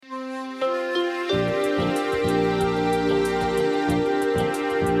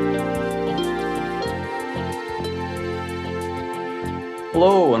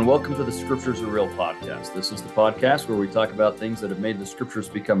Hello, and welcome to the Scriptures Are Real podcast. This is the podcast where we talk about things that have made the Scriptures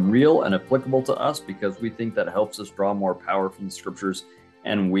become real and applicable to us because we think that helps us draw more power from the Scriptures,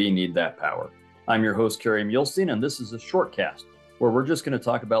 and we need that power. I'm your host, Kerry Muhlestein, and this is a shortcast where we're just going to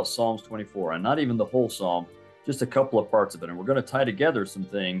talk about Psalms 24, and not even the whole psalm, just a couple of parts of it. And we're going to tie together some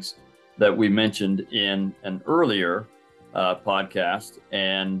things that we mentioned in an earlier podcast,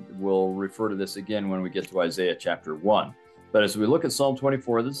 and we'll refer to this again when we get to Isaiah chapter 1. But as we look at Psalm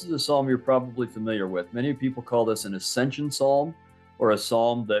 24, this is a psalm you're probably familiar with. Many people call this an ascension psalm, or a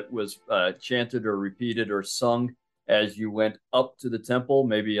psalm that was chanted or repeated or sung as you went up to the temple,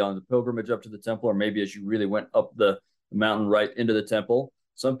 maybe on the pilgrimage up to the temple, or maybe as you really went up the mountain right into the temple.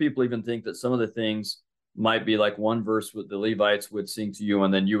 Some people even think that some of the things might be like one verse with the Levites would sing to you,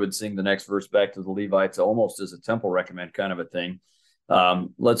 and then you would sing the next verse back to the Levites, almost as a temple recommend kind of a thing.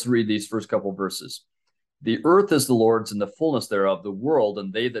 Let's read these first couple verses. The earth is the Lord's and the fullness thereof, the world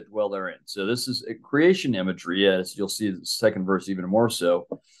and they that dwell therein. So this is a creation imagery, as you'll see the second verse even more so,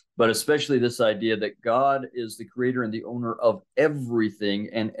 but especially this idea that God is the creator and the owner of everything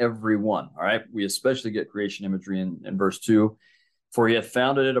and everyone. All right, we especially get creation imagery in verse 2. For he hath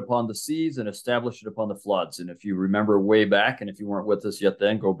founded it upon the seas and established it upon the floods. And if you remember way back, and if you weren't with us yet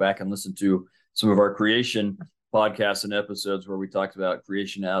then, go back and listen to some of our creation podcasts and episodes where we talked about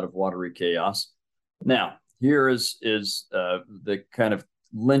creation out of watery chaos. Now, here is the kind of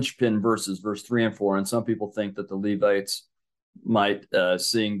linchpin verses, verse 3 and 4. And some people think that the Levites might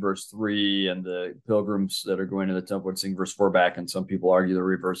sing verse 3 and the pilgrims that are going to the temple would sing verse 4 back. And some people argue the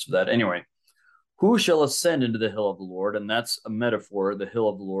reverse of that. Anyway, who shall ascend into the hill of the Lord? And that's a metaphor. The hill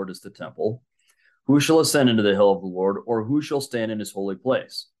of the Lord is the temple. Who shall ascend into the hill of the Lord, or who shall stand in his holy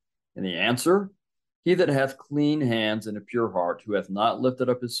place? And the answer, he that hath clean hands and a pure heart, who hath not lifted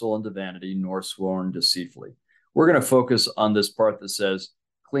up his soul into vanity, nor sworn deceitfully. We're going to focus on this part that says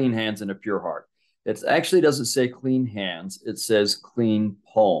clean hands and a pure heart. It actually doesn't say clean hands. It says clean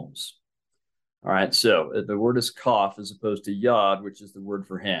palms. All right, so the word is kaf as opposed to yod, which is the word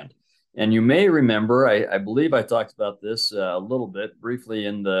for hand. And you may remember, I believe I talked about this a little bit briefly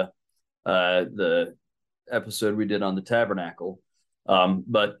in the episode we did on the tabernacle.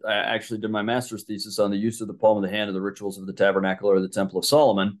 But I actually did my master's thesis on the use of the palm of the hand of the rituals of the tabernacle or the Temple of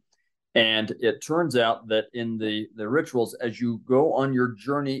Solomon. And it turns out that in the rituals, as you go on your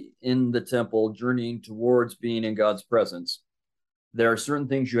journey in the temple, journeying towards being in God's presence, there are certain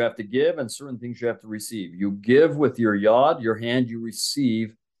things you have to give and certain things you have to receive. You give with your yod, your hand, you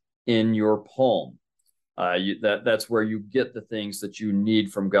receive in your palm. That's where you get the things that you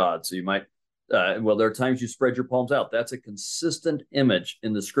need from God. So you might there are times you spread your palms out. That's a consistent image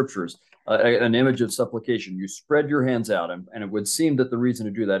in the scriptures, an image of supplication. You spread your hands out, and it would seem that the reason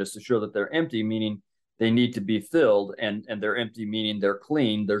to do that is to show that they're empty, meaning they need to be filled, and they're empty, meaning they're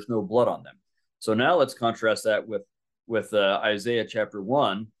clean. There's no blood on them. So now let's contrast that with Isaiah chapter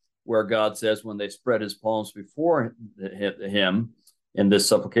 1, where God says when they spread his palms before him in this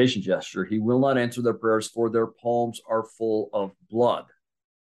supplication gesture, he will not answer their prayers, for their palms are full of blood.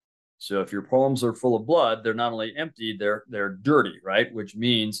 So if your palms are full of blood, they're not only empty, they're dirty, right? Which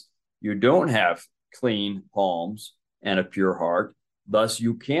means you don't have clean palms and a pure heart. Thus,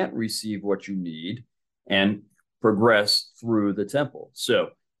 you can't receive what you need and progress through the temple. So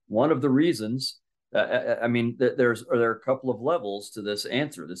one of the reasons, there are a couple of levels to this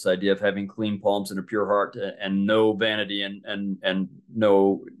answer, this idea of having clean palms and a pure heart and no vanity and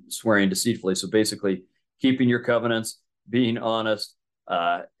no swearing deceitfully. So basically, keeping your covenants, being honest,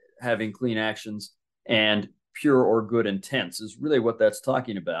 having clean actions, and pure or good intents is really what that's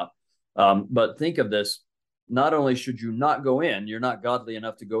talking about. But think of this, not only should you not go in, you're not godly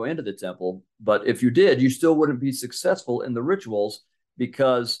enough to go into the temple, but if you did, you still wouldn't be successful in the rituals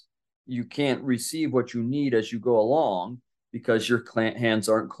because you can't receive what you need as you go along because your hands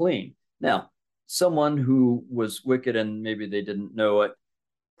aren't clean. Now, someone who was wicked and maybe they didn't know it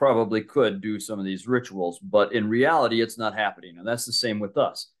probably could do some of these rituals, but in reality, it's not happening. And that's the same with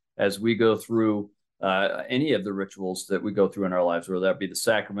us. As we go through any of the rituals that we go through in our lives, whether that be the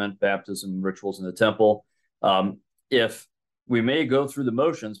sacrament, baptism, rituals in the temple, if we may go through the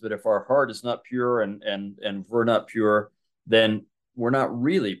motions, but if our heart is not pure and we're not pure, then we're not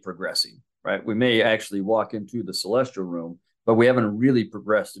really progressing, right? We may actually walk into the celestial room, but we haven't really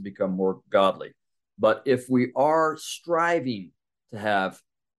progressed to become more godly. But if we are striving to have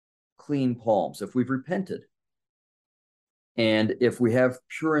clean palms, if we've repented, and if we have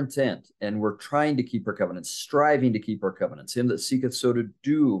pure intent and we're trying to keep our covenants, striving to keep our covenants, him that seeketh so to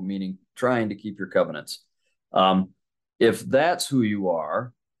do, meaning trying to keep your covenants. If that's who you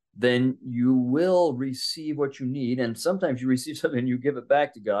are, then you will receive what you need. And sometimes you receive something and you give it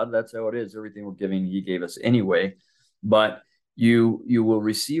back to God. That's how it is. Everything we're giving, he gave us anyway. But you will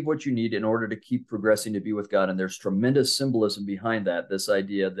receive what you need in order to keep progressing to be with God. And there's tremendous symbolism behind that, this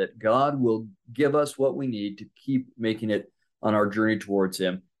idea that God will give us what we need to keep making it on our journey towards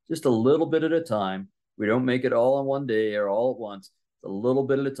him, just a little bit at a time. We don't make it all in one day or all at once, a little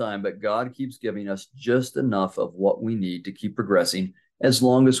bit at a time, but God keeps giving us just enough of what we need to keep progressing, as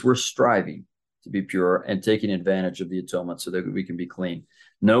long as we're striving to be pure and taking advantage of the atonement so that we can be clean.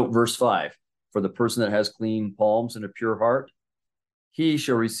 Note verse 5, for the person that has clean palms and a pure heart, he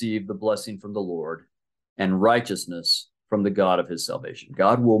shall receive the blessing from the Lord and righteousness from the God of his salvation.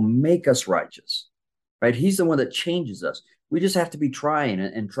 God will make us righteous, right? He's the one that changes us. We just have to be trying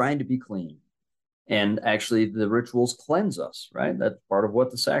and trying to be clean. And actually, the rituals cleanse us, right? That's part of what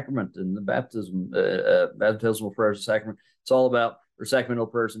the sacrament and the baptismal prayers, sacrament, it's all about, or sacramental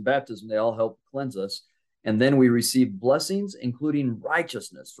prayers and baptism, they all help cleanse us. And then we receive blessings, including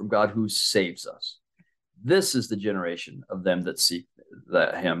righteousness from God who saves us. This is the generation of them that seek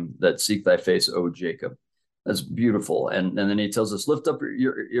him, that seek thy face, O Jacob. That's beautiful. And then he tells us, lift up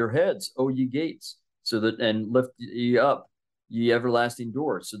your heads, O ye gates, so that, and lift ye up, ye everlasting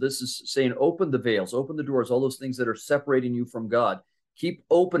doors. So this is saying, open the veils, open the doors, all those things that are separating you from God. Keep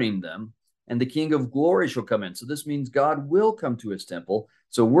opening them, and the King of glory shall come in. So this means God will come to his temple.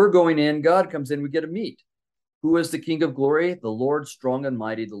 So we're going in, God comes in, we get to meet. Who is the King of glory? The Lord strong and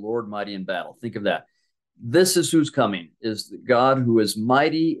mighty, the Lord mighty in battle. Think of that. This is who's coming, is the God who is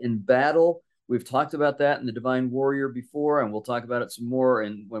mighty in battle. We've talked about that in the Divine Warrior before, and we'll talk about it some more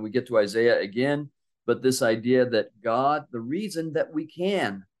when we get to Isaiah again. But this idea that God, the reason that we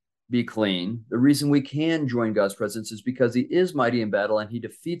can be clean, the reason we can join God's presence is because he is mighty in battle and he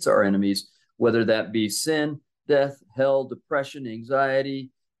defeats our enemies, whether that be sin, death, hell, depression,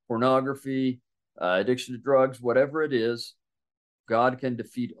 anxiety, pornography, addiction to drugs, whatever it is. God can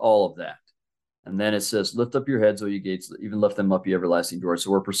defeat all of that. And then it says, lift up your heads, O ye gates, even lift them up, ye everlasting doors.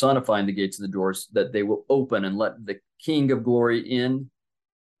 So we're personifying the gates and the doors, that they will open and let the King of glory in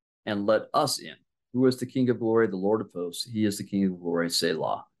and let us in. Who is the King of glory? The Lord of hosts. He is the King of glory,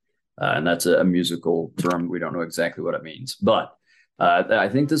 Selah. And that's a musical term. We don't know exactly what it means. But I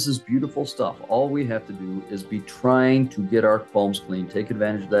think this is beautiful stuff. All we have to do is be trying to get our palms clean, take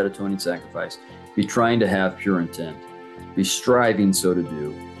advantage of that atoning sacrifice, be trying to have pure intent, be striving so to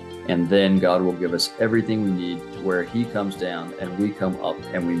do. And then God will give us everything we need to where he comes down and we come up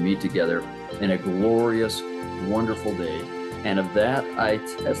and we meet together in a glorious, wonderful day. And of that, I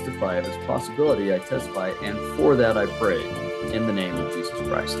testify, of its possibility, I testify. And for that, I pray in the name of Jesus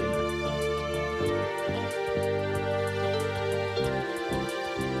Christ. Amen.